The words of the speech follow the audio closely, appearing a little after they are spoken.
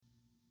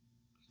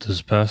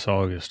This past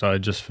August, I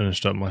had just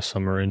finished up my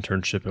summer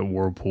internship at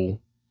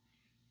Whirlpool.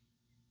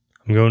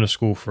 I'm going to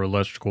school for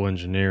electrical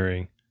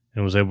engineering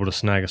and was able to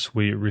snag a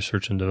sweet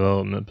research and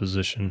development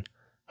position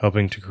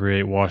helping to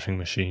create washing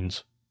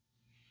machines.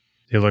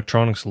 The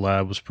electronics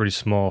lab was pretty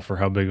small for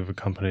how big of a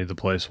company the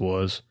place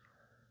was,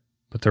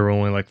 but there were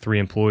only like 3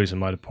 employees in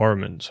my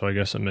department, so I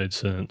guess it made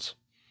sense.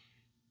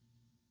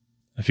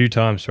 A few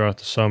times throughout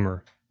the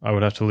summer, I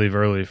would have to leave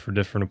early for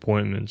different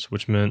appointments,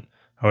 which meant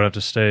I would have to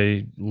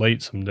stay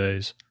late some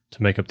days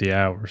to make up the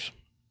hours.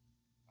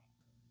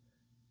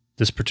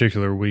 This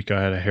particular week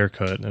I had a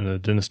haircut and a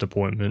dentist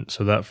appointment,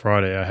 so that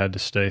Friday I had to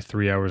stay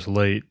 3 hours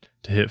late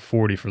to hit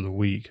 40 for the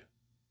week.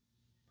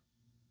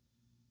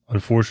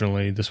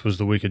 Unfortunately, this was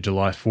the week of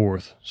July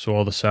 4th, so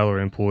all the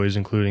salary employees,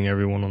 including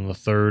everyone on the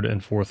 3rd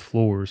and 4th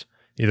floors,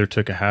 either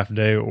took a half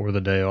day or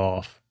the day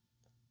off.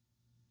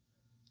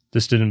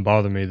 This didn't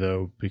bother me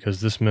though,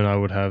 because this meant I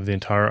would have the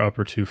entire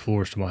upper 2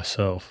 floors to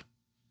myself.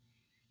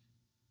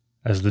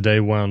 As the day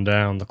wound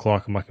down, the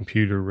clock on my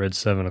computer read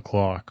 7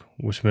 o'clock,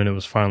 which meant it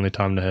was finally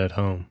time to head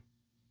home.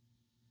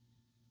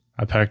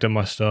 I packed up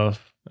my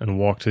stuff and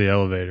walked to the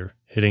elevator,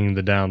 hitting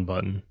the down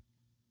button.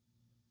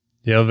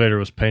 The elevator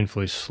was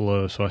painfully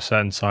slow, so I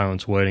sat in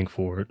silence waiting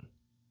for it.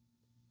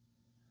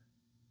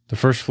 The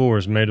first floor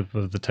is made up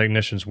of the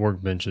technicians'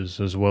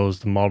 workbenches, as well as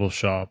the model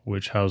shop,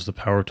 which housed the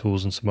power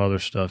tools and some other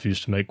stuff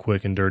used to make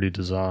quick and dirty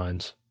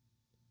designs.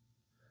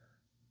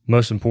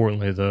 Most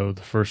importantly, though,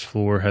 the first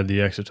floor had the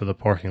exit to the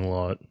parking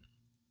lot.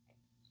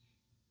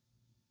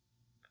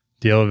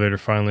 The elevator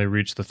finally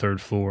reached the 3rd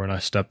floor and I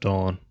stepped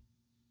on.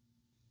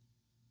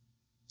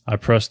 I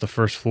pressed the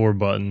first floor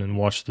button and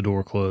watched the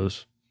door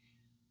close.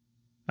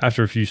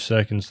 After a few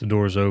seconds, the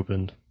doors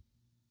opened.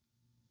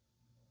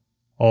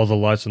 All the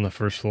lights on the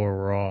first floor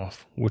were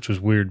off, which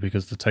was weird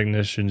because the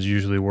technicians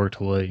usually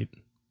worked late.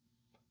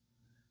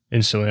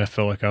 Instantly, I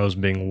felt like I was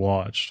being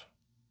watched.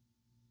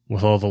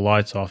 With all the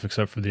lights off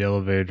except for the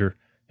elevator,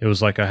 it was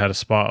like I had a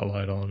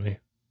spotlight on me.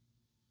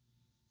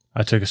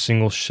 I took a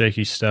single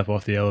shaky step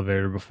off the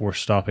elevator before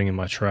stopping in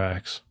my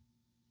tracks.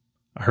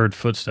 I heard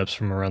footsteps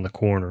from around the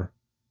corner.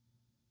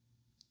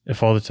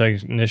 If all the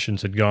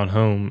technicians had gone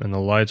home and the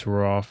lights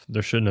were off,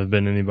 there shouldn't have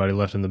been anybody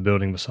left in the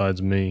building besides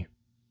me.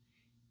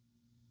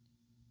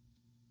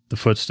 The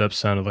footsteps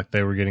sounded like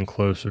they were getting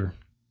closer.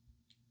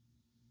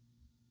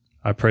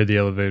 I prayed the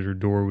elevator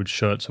door would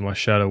shut so my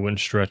shadow wouldn't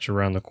stretch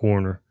around the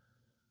corner.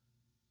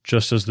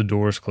 Just as the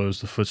doors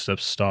closed, the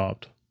footsteps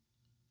stopped.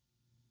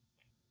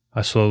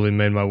 I slowly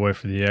made my way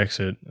for the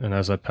exit, and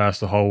as I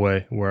passed the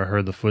hallway where I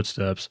heard the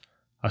footsteps,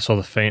 I saw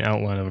the faint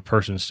outline of a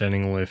person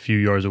standing only a few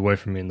yards away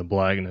from me in the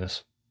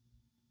blackness.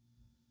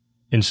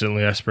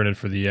 Instantly, I sprinted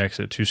for the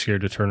exit, too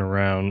scared to turn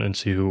around and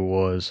see who it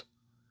was.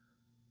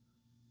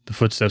 The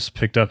footsteps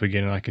picked up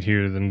again, and I could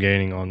hear them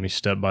gaining on me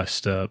step by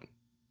step.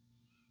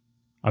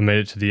 I made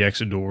it to the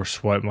exit door,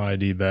 swiped my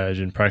ID badge,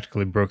 and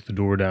practically broke the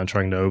door down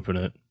trying to open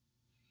it.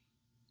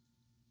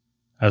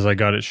 As I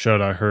got it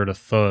shut, I heard a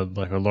thud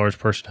like a large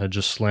person had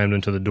just slammed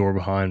into the door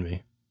behind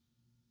me.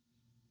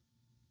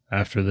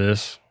 After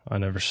this, I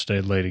never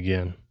stayed late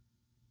again.